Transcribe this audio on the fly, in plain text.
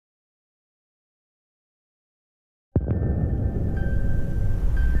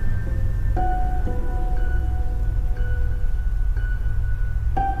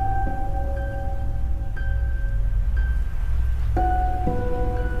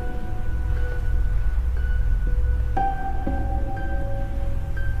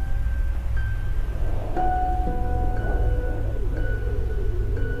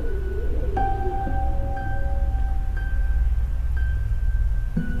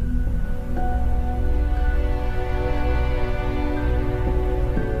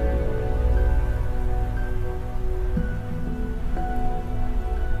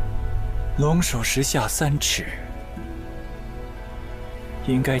龙首石下3尺，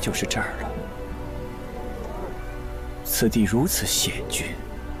应该就是这儿了。此地如此险峻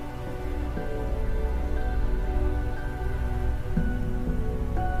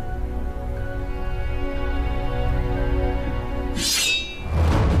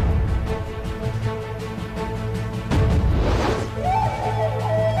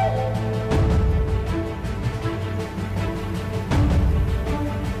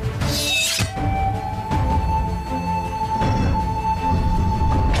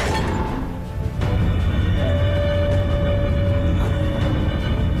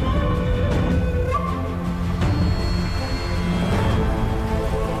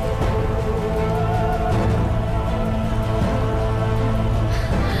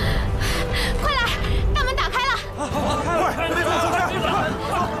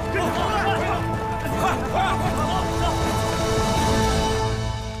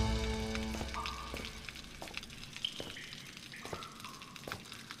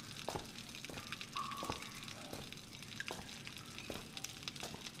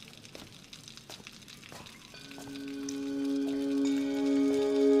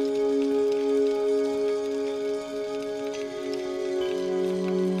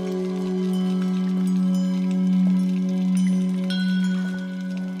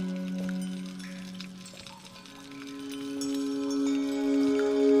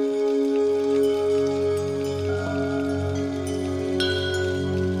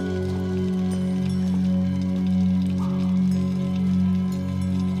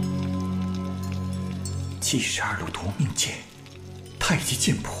，72路夺命剑，太极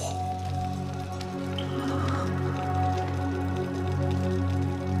剑谱。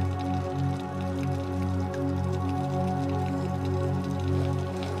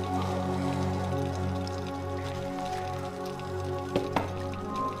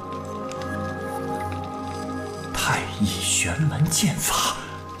太乙玄门剑法。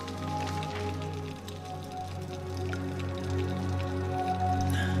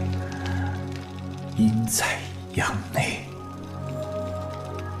 阴在阳内，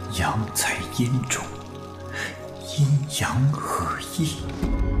阳在阴中，阴阳合一。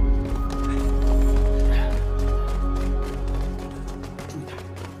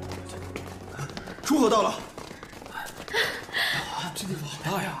出口到了。这地方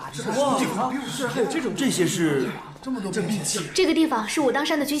好大呀！哇，居然还有这种这些是这么多兵器。这个地方是武当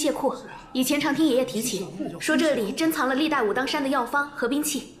山的军械库，以前常听爷爷提起，说这里珍藏了历代武当山的药方和兵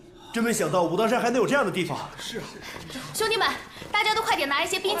器。 真没想到武当山还能有这样的地方。是啊，兄弟们，大家都快点拿一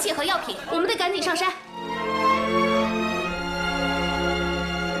些兵器和药品，我们得赶紧上山。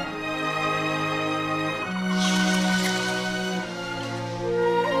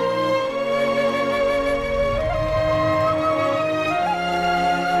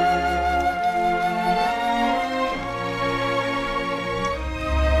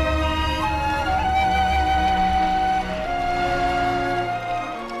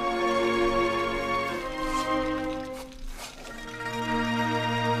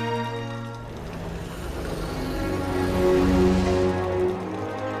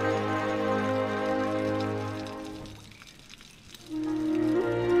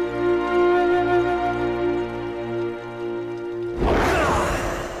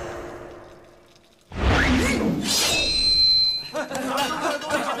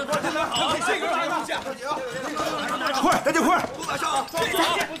快，大家快！不马上啊！千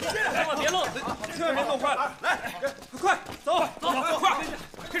万别漏，千万别弄坏了！来，快走，快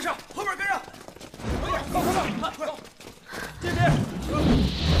跟上，后面跟上，快，这边，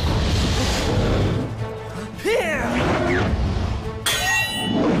骗！ 快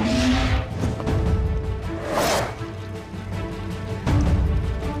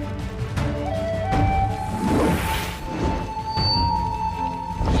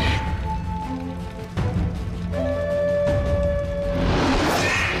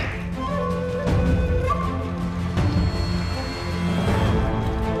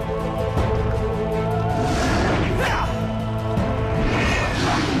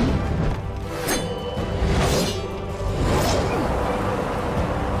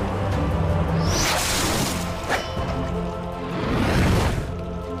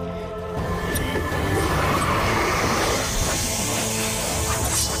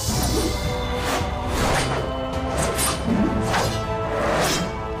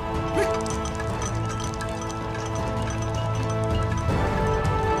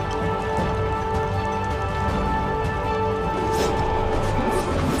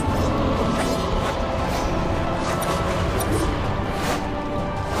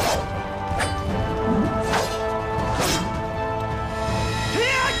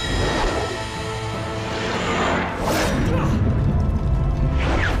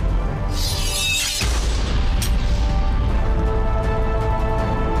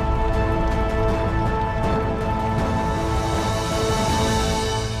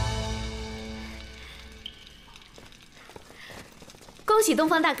恭喜东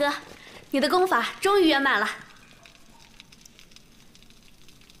方大哥，你的功法终于圆满了。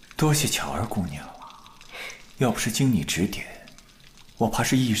多谢巧儿姑娘了，要不是经你指点，我怕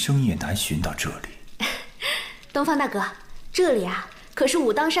是一生也难寻到这里。东方大哥，这里啊可是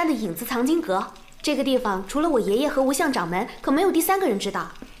武当山的影子藏经阁，这个地方除了我爷爷和吴相掌门，可没有第三个人知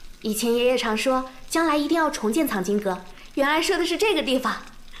道。以前爷爷常说，将来一定要重建藏经阁，原来说的是这个地方。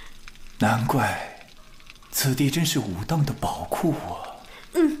难怪，此地真是武当的宝库啊。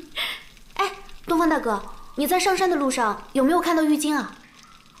哎，东方大哥，你在上山的路上有没有看到玉京啊？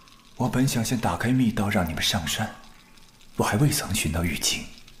我本想先打开密道让你们上山，我还未曾寻到玉京。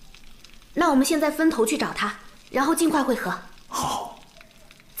那我们现在分头去找他，然后尽快会合。好，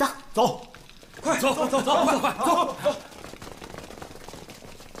走走，快走，快走！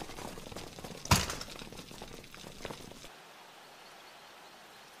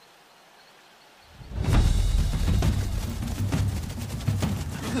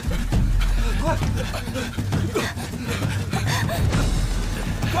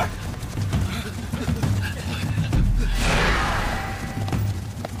快！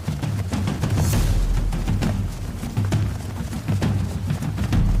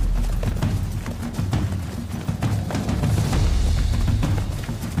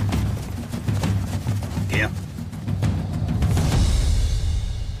停！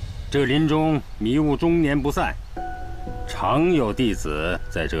这林中迷雾终年不散，常有弟子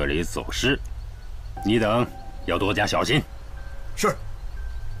在这里走失，你等要多加小心。是，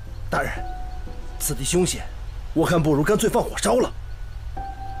大人，此地凶险，我看不如干脆放火烧了。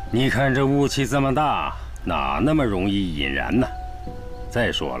你看这雾气这么大，哪那么容易引燃呢？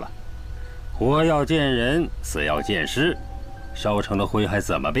再说了，活要见人，死要见尸，烧成了灰还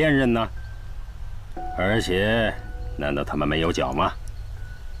怎么辨认呢？而且，难道他们没有脚吗？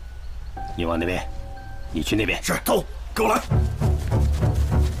你往那边，你去那边。是，走，跟我来。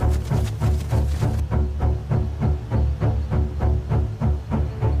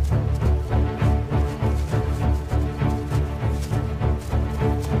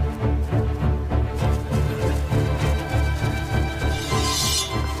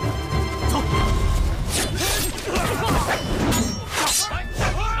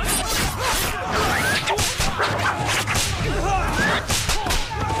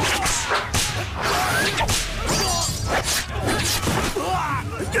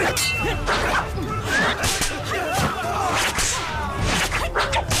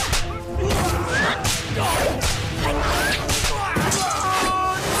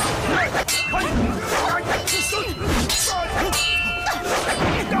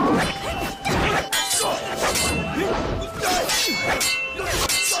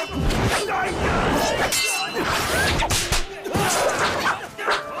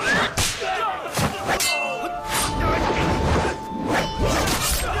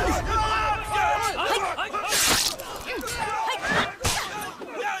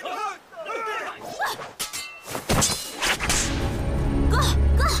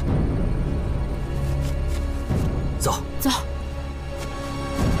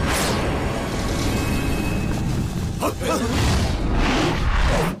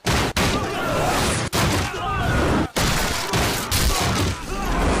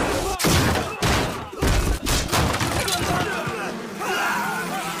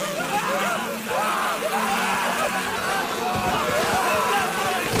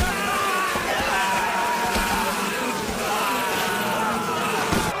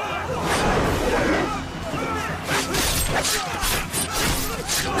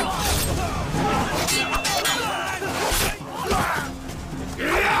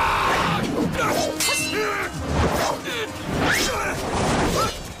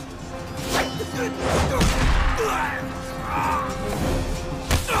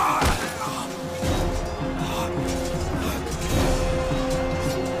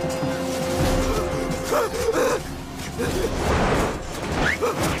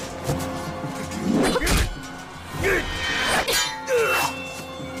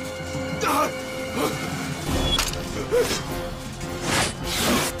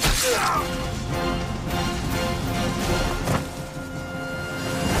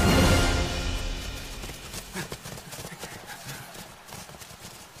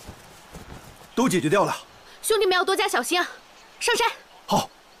都解决掉了，兄弟们要多加小心啊！上山。好，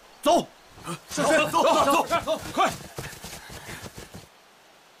走，上山，走，快！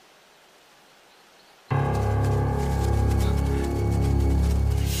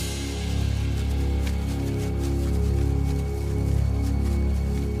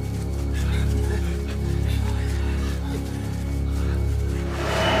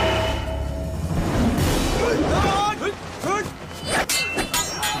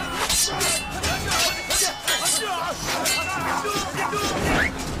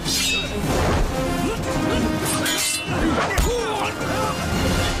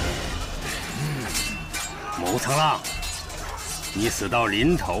长浪，你死到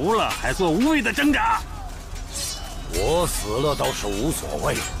临头了，还做无谓的挣扎。我死了倒是无所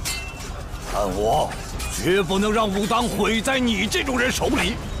谓，但我绝不能让武当毁在你这种人手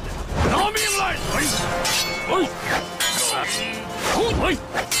里。拿命来！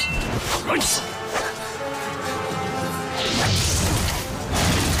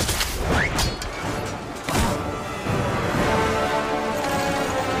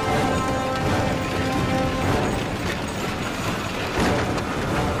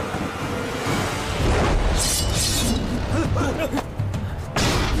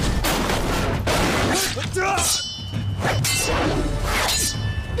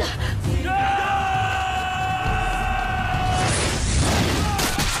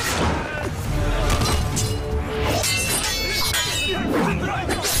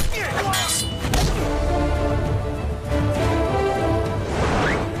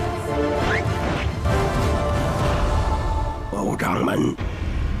某掌门，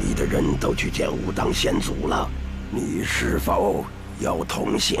你的人都去见武当先祖了，你是否要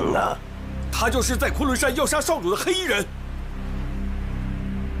同行啊？他就是在昆仑山要杀少主的黑衣人。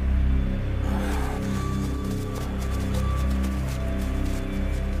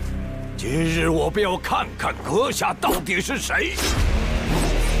今日我便要看看阁下到底是谁。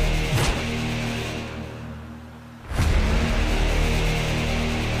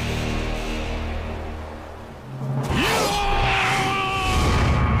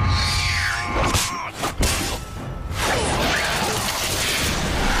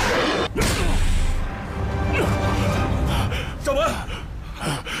掌门，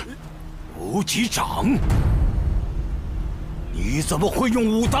无极掌。你怎么会用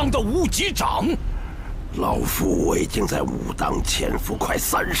武当的无极掌？老夫我已经在武当潜伏快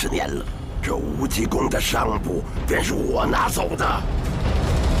30年了，这无极功的上部便是我拿走的。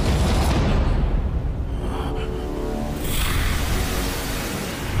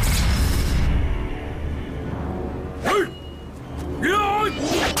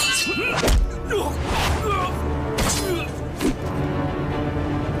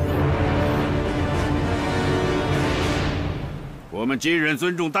我们今日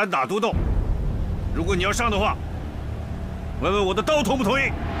尊重单打独斗。如果你要上的话，问问我的刀同不同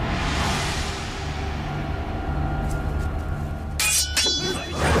意？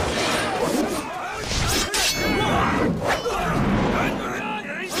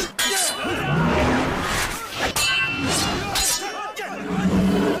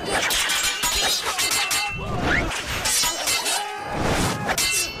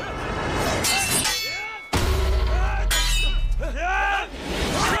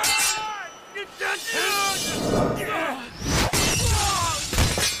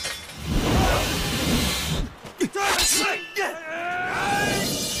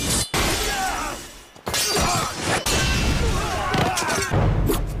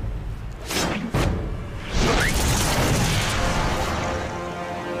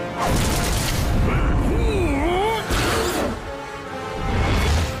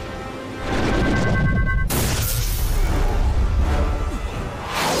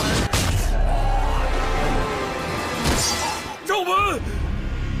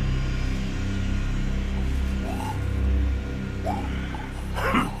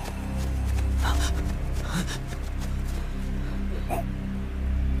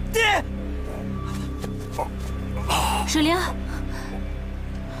水灵，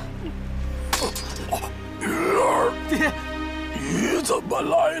鱼儿，爹，你怎么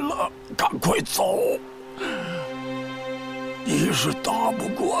来了？赶快走！你是打不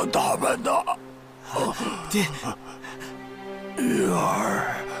过他们的。爹，鱼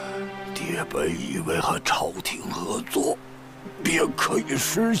儿，爹本以为和朝廷合作，便可以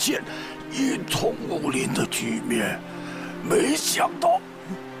实现一统武林的局面，没想到。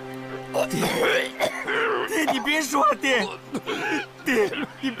爹，你别说了，爹，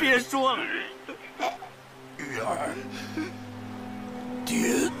你别说了。鱼儿，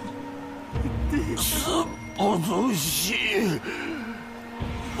爹死不足惜。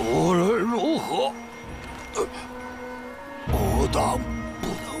无论如何，武当不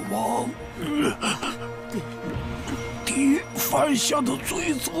能亡。爹犯下的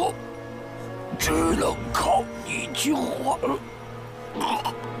罪责，只能靠你去还。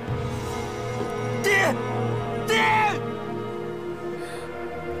爹，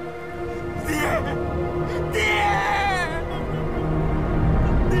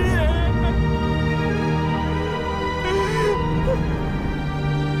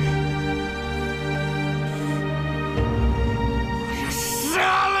我要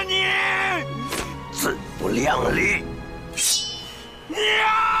杀了你！自不量力！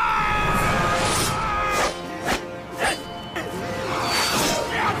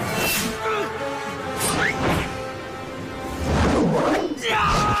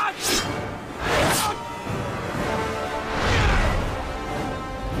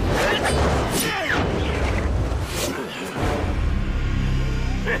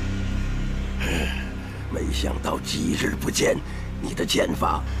没想到几日不见，你的剑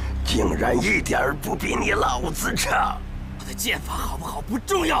法竟然一点儿不比你老子差。我的剑法好不好不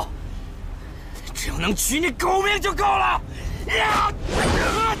重要，只要能取你狗命就够了。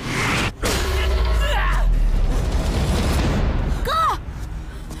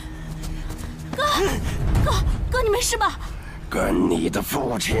哥，你没事吧？跟你的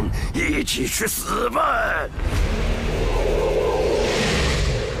父亲一起去死吧！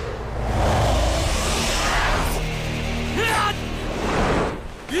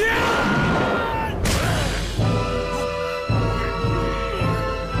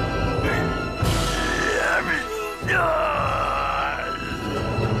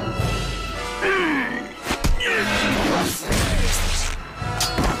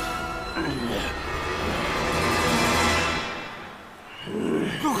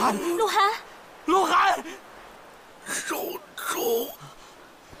鹿晗，鹿晗，手中，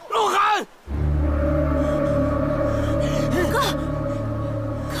鹿晗，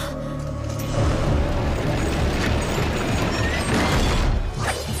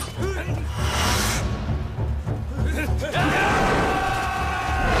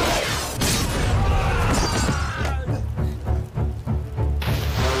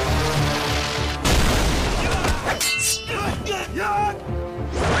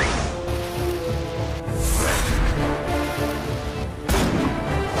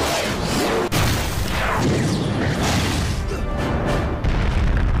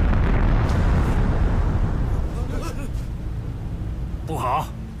不好，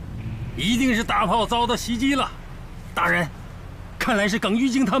一定是大炮遭到袭击了。大人，看来是耿玉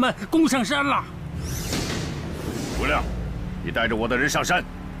京他们攻上山了。吴亮，你带着我的人上山，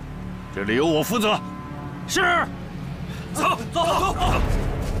这里由我负责。是。走。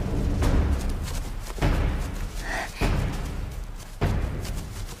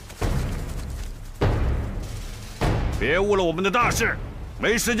别误了我们的大事，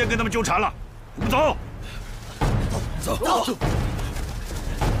没时间跟他们纠缠了。我们走。走。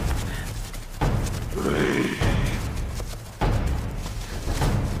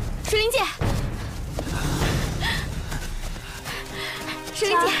水灵姐，水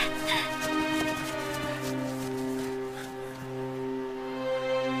灵姐，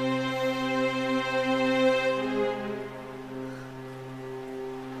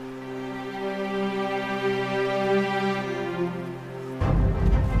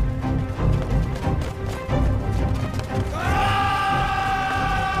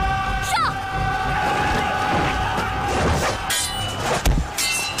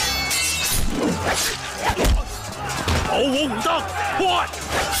保我武当，快！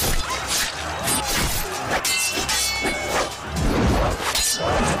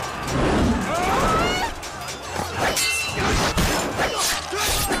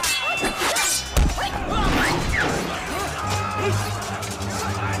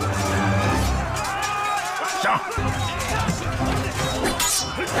上！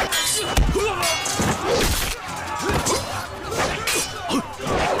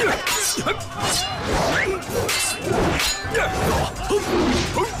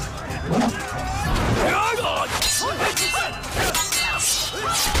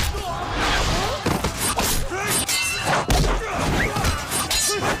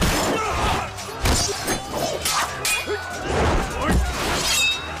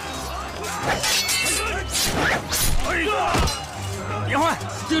别坏，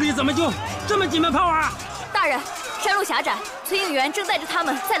这里怎么就这么几门炮啊？大人，山路狭窄，崔应元正带着他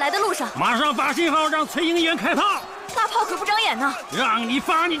们在来的路上。马上发信号，让崔应元开炮。大炮可不长眼呢。让你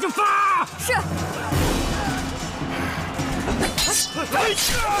发你就发。是。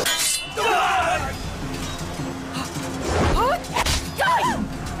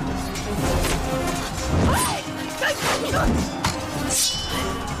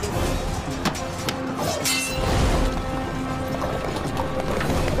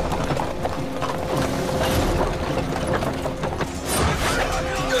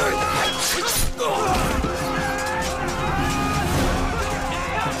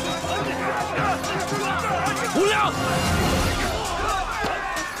吴亮，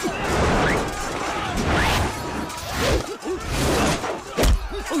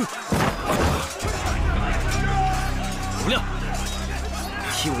吴亮，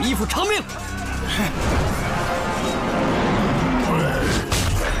替我义父偿命！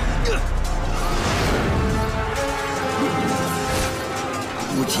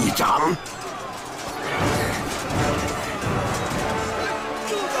吴机长。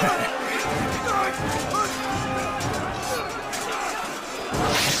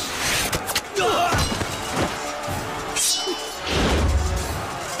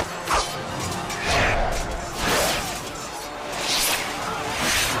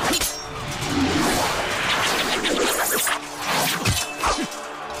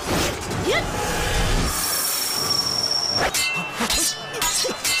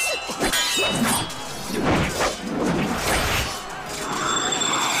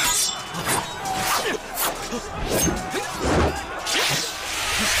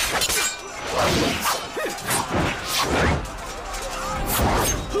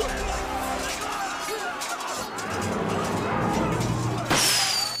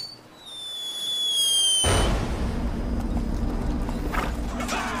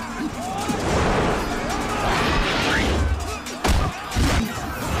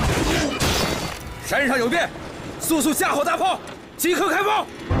山上有变，速速架好大炮，即刻开炮！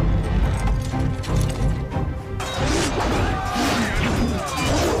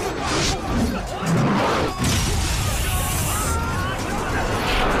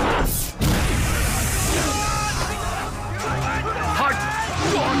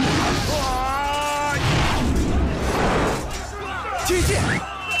击剑！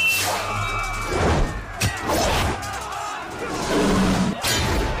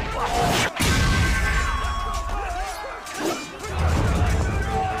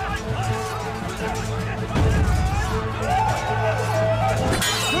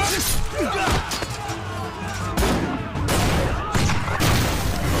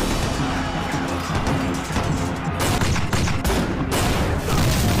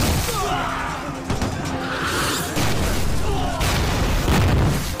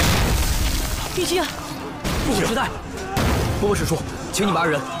玉清，不可时代！波波师叔，请你们2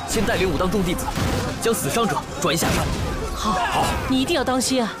人先带领武当众弟子，将死伤者转移下山。好，好，你一定要当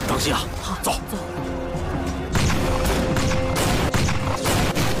心啊！当心啊！好，走走。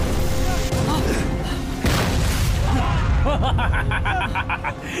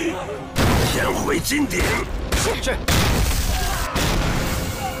先回金鼎。是。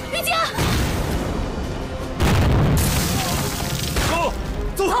玉清，走，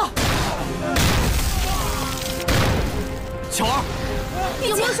走。巧儿，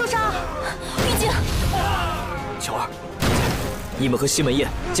有没有受伤？玉清，巧儿，你们和西门宴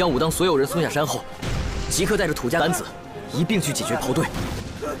将武当所有人送下山后，即刻带着土家男子一并去解决袍队。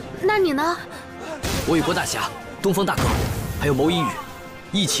那你呢？我与郭大侠、东方大哥，还有牟一羽，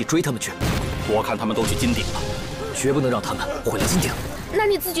一起追他们去。我看他们都去金鼎了，绝不能让他们毁了金鼎。那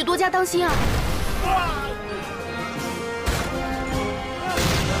你自己多加当心啊！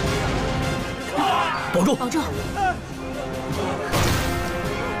保重，保重。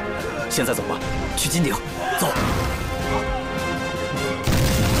现在走吧，去金鼎，走。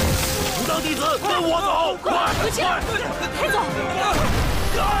武当弟子跟我走，快！玉清，快走！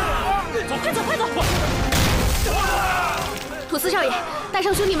快走，快走！土司少爷，带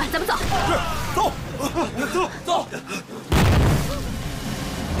上兄弟们，咱们走。走，走，走。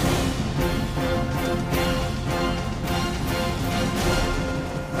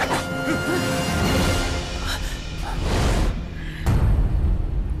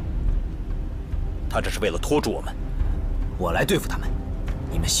他这是为了拖住我们，我来对付他们，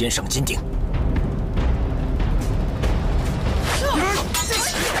你们先上金鼎。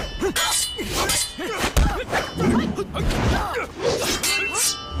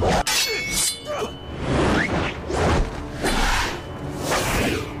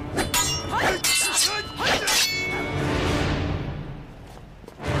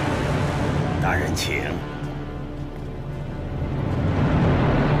大人请。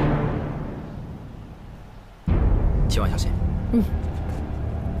千万小心。嗯。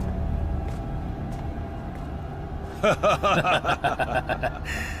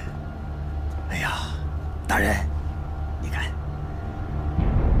哎呀，大人，你看，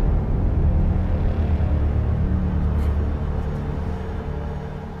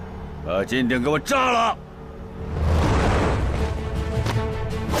把金鼎给我炸了！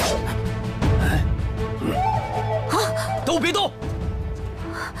都别动！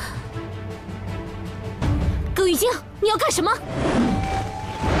葛玉清，你要干什么？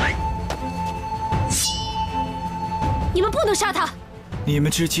你们不能杀他！你们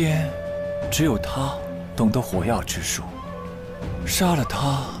之间只有他懂得火药之术，杀了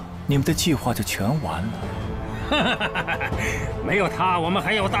他，你们的计划就全完了。没有他，我们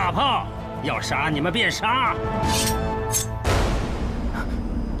还有大炮，要杀你们便杀。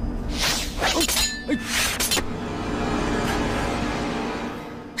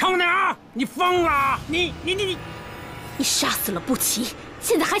臭鸟，你疯了！你杀死了步骑，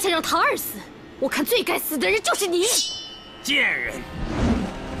现在还想让唐二死？我看最该死的人就是你！贱人！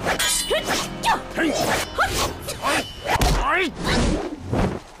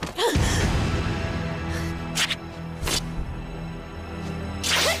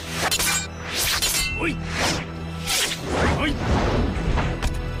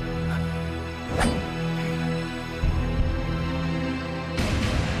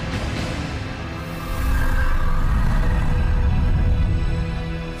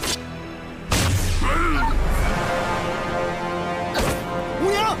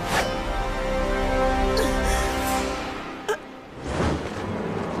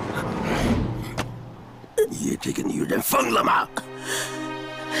这个女人疯了吗？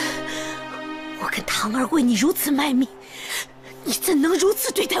我跟唐儿为你如此卖命，你怎能如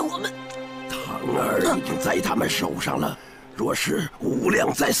此对待我们？唐儿已经在他们手上了，若是无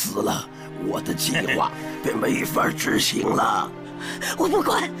量再死了，我的计划便没法执行了。我不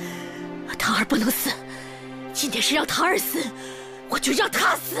管，唐儿不能死。今天是让唐儿死，我就让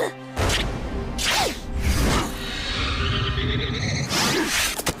他死。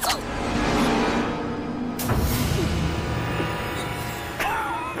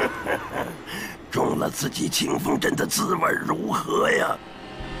中了自己清风针的滋味如何呀？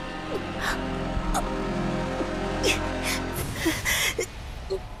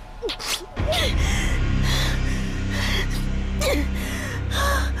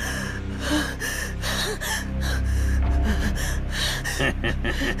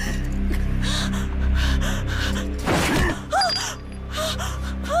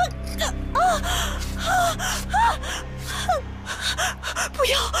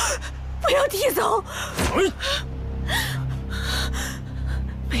不要踢走！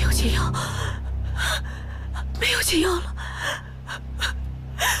没有解药，没有解药了，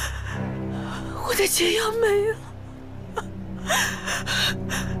我的解药没了，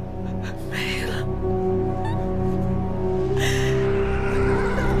没了。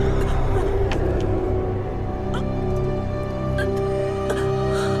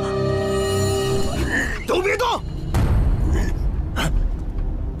都别动！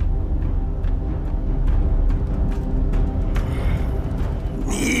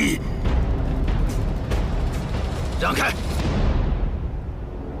你让开！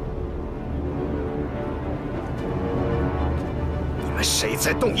你们谁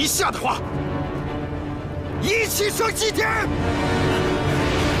再动一下的话，一起上西天！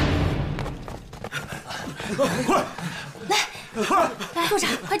快！来，部长，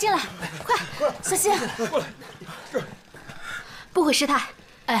快进来，快，小心！不悔师太，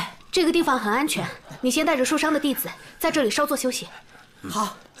哎，这个地方很安全，你先带着受伤的弟子在这里稍作休息。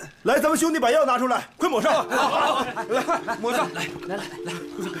好，来，咱们兄弟把药拿出来，快抹上！好，来，快抹上！来，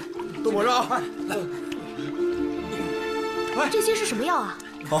都抹上啊！这些是什么药啊？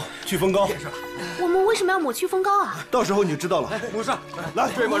好，祛风膏。我们为什么要抹祛风膏啊？到时候你就知道了。抹上，来，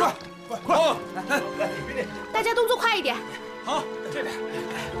这抹上，快！来，大家动作快一点。好，这边。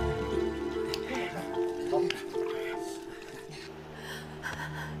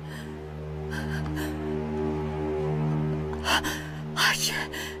二爷，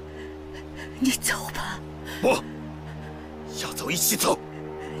你走吧。不，要走一起走。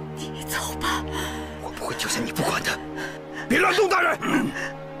你走吧，我不会丢下你不管的。别乱动，大人。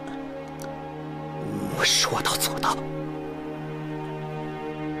我说到做到。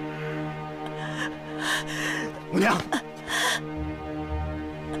母娘，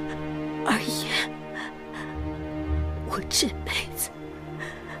二爷，我这辈子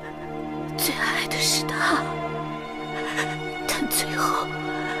最爱的是他，但最后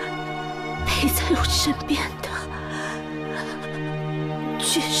陪在我身边的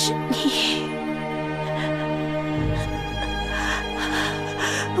却是你。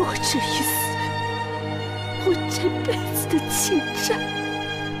我这一死，我这辈子的情债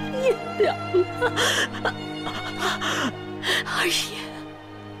也了了。二爷，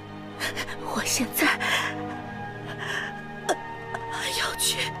我现在要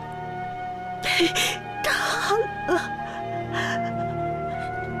去陪他了，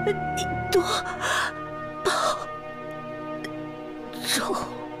你多保重。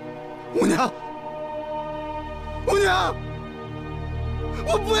母娘，母娘，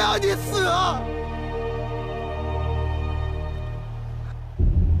我不要你死啊！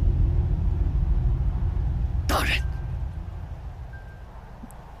大人，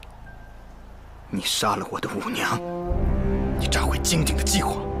你杀了我的五娘，你炸毁金鼎的计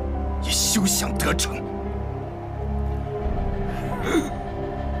划也休想得逞。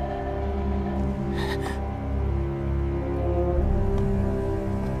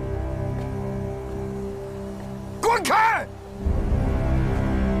滚开！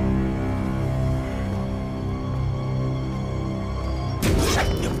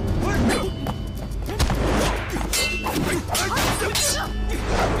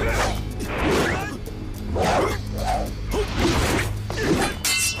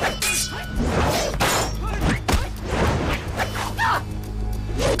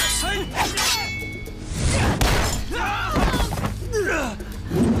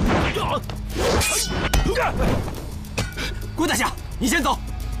郭大侠，你先走。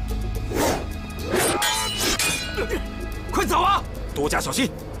快走啊！多加小心。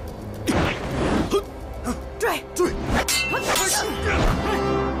追！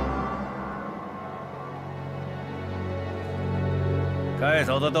该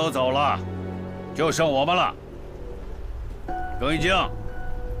走的都走了，就剩我们了。耿一京，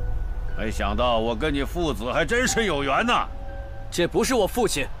没想到我跟你父子还真是有缘呐！这不是我父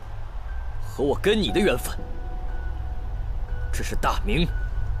亲和我跟你的缘分，这是大明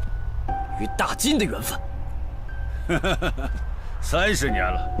与大金的缘分。30年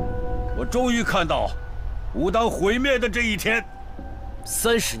了，我终于看到武当毁灭的这一天。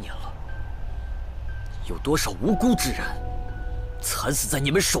30年了，有多少无辜之人惨死在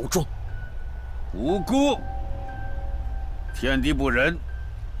你们手中？无辜？天地不仁，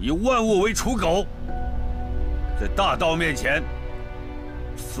以万物为刍狗。在大道面前，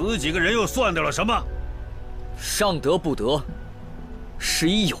死几个人又算得了什么？上德不德，是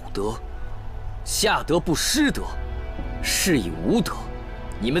以有德；下德不失德，是以无德。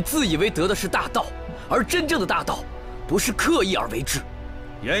你们自以为得的是大道，而真正的大道，不是刻意而为之。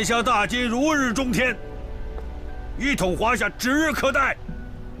眼下大金如日中天，一统华夏指日可待。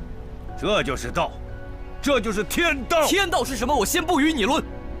这就是道，这就是天道。天道是什么？我先不与你论，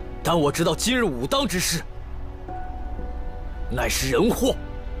但我知道今日武当之事，乃是人祸。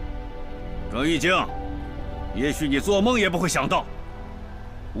耿一京，也许你做梦也不会想到，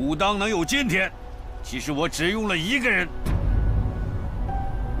武当能有今天，其实我只用了一个人。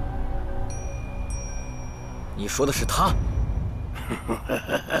你说的是他？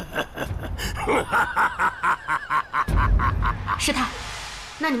是他，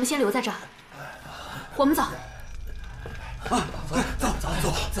那你们先留在这儿，我们走。走！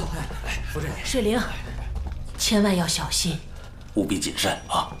夫人，水灵，千万要小心，务必谨慎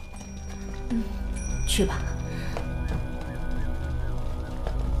啊！去吧。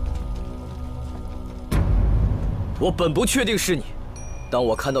我本不确定是你，当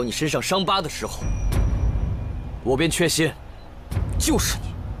我看到你身上伤疤的时候，我便确信就是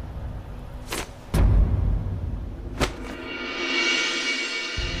你。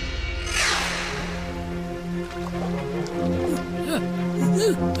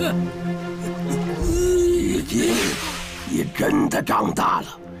玉帝，你真的长大了，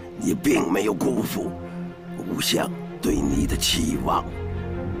你并没有辜负吾相对你的期望。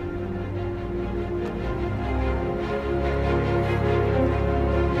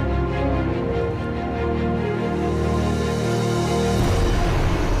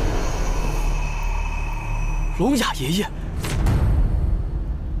聋哑爷爷，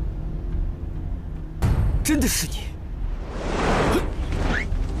真的是你！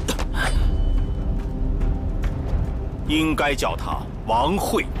应该叫他王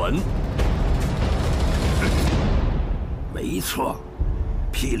慧文。没错，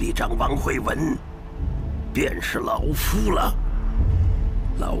霹雳掌王慧文便是老夫了。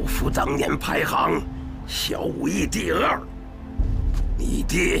老夫当年排行小武艺第2，你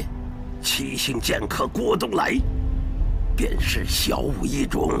爹七星剑客郭东来，便是小武艺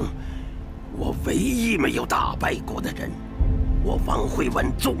中我唯一没有打败过的人。我王慧文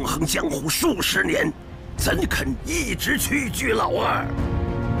纵横江湖数十年，怎肯一直屈居老二？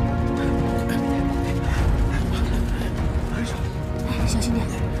小心点。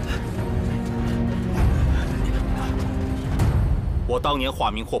我当年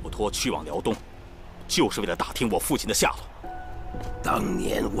化名霍普托去往辽东，就是为了打听我父亲的下落。当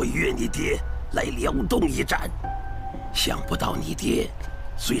年我约你爹来辽东一战，想不到你爹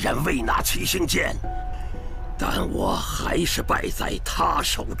虽然未拿七星剑，但我还是败在他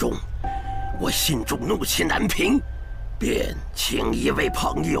手中。我心中怒气难平，便请一位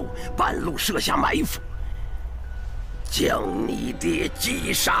朋友半路设下埋伏，将你爹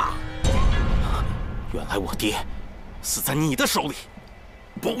击杀。原来我爹死在你的手里。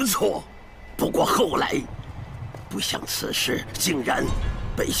不错，不过后来不想此事竟然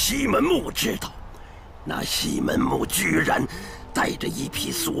被西门木知道，那西门木居然带着一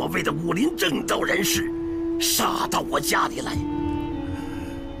批所谓的武林正道人士杀到我家里来。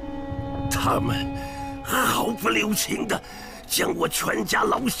他们毫不留情地将我全家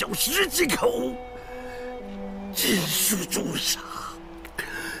老小10几口尽数诛杀。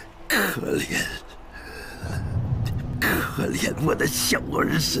可怜我的小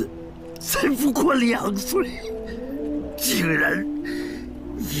儿子，才不过2岁，竟然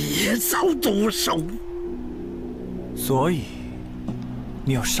也遭毒手。所以，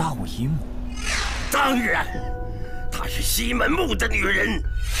你要杀我姨母？当然，她是西门木的女人，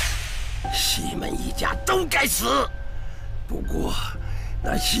西门一家都该死。不过，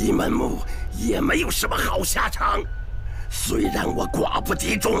那西门木也没有什么好下场。虽然我寡不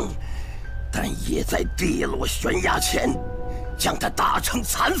敌众，但也在跌落悬崖前将他打成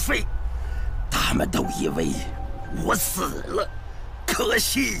残废。他们都以为我死了，可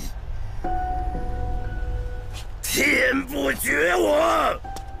惜天不绝我！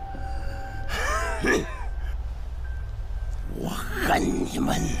哼！我恨你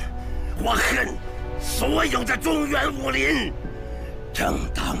们，我恨所有的中原武林。正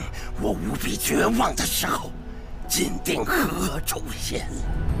当我无比绝望的时候，金定河出现。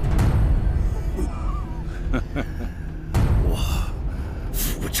我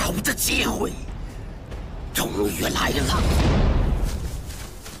复仇的机会终于来了。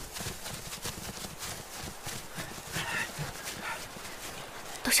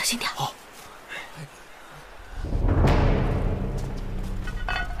都小心点。好。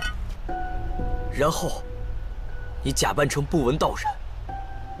然后，你假扮成不闻道人，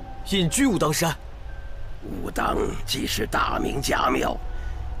隐居武当山。武当既是大名家庙，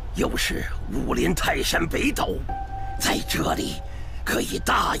又是武林泰山北斗，在这里可以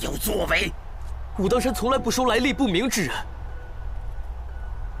大有作为。武当山从来不收来历不明之人，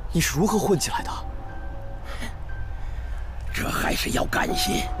你是如何混进来的？这还是要感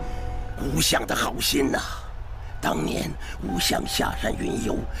谢吴相的好心呐！当年吴相下山云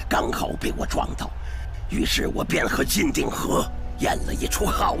游，刚好被我撞到，于是我便和金定河演了一出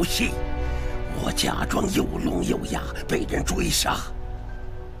好戏。我假装又聋又哑，被人追杀。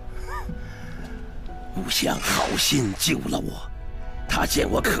吴相好心救了我，他见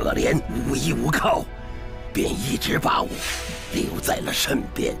我可怜无依无靠，便一直把我留在了身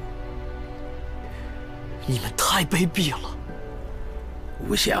边。你们太卑鄙了！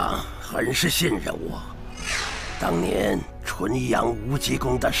吴相很是信任我，当年纯阳无极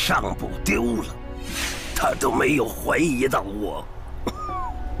宫的上部丢了，他都没有怀疑到我。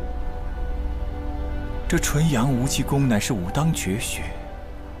这纯阳无极宫乃是武当绝学，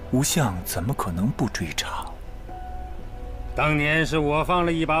吴相怎么可能不追查？当年是我放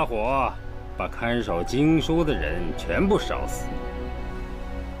了一把火，把看守经书的人全部烧死。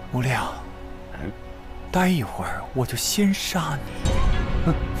无量，待一会儿我就先杀你。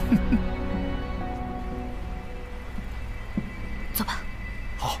走吧。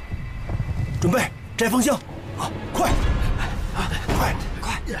好，准备摘风箱。好，快！快！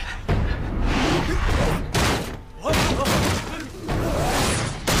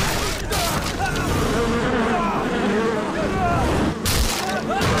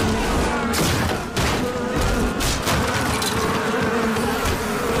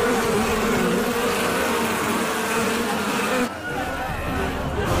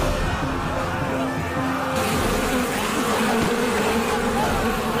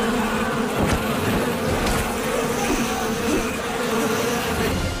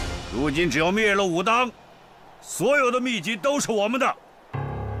如今只要灭了武当，所有的秘籍都是我们的。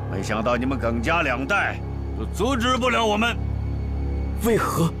没想到你们耿家两代都阻止不了我们。为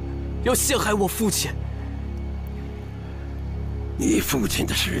何要陷害我父亲？你父亲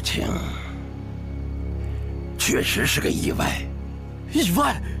的事情确实是个意外。意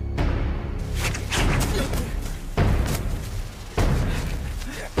外？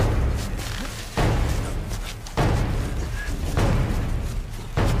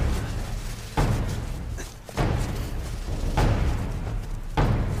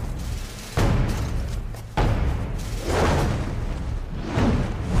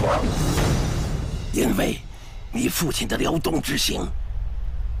因为你父亲的辽东之行，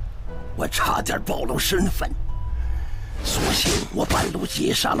我差点暴露身份，所幸我半路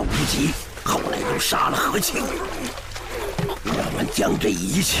截杀了无极，后来又杀了何庆。我们将这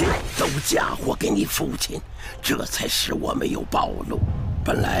一切都嫁祸给你父亲，这才使我没有暴露。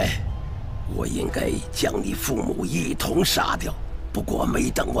本来我应该将你父母一同杀掉，不过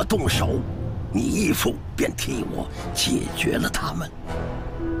没等我动手，你义父便替我解决了他们。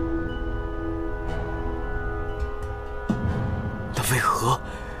为何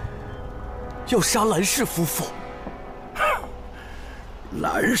要杀蓝氏夫妇？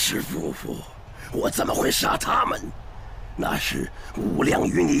蓝氏夫妇，我怎么会杀他们？那是无量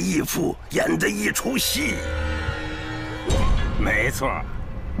与你义父演的一出戏。没错，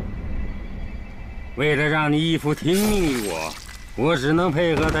为了让你义父听命于我，我只能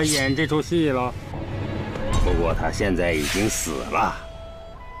配合他演这出戏了。不过他现在已经死了，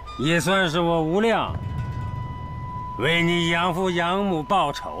也算是我无量为你养父养母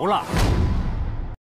报仇了。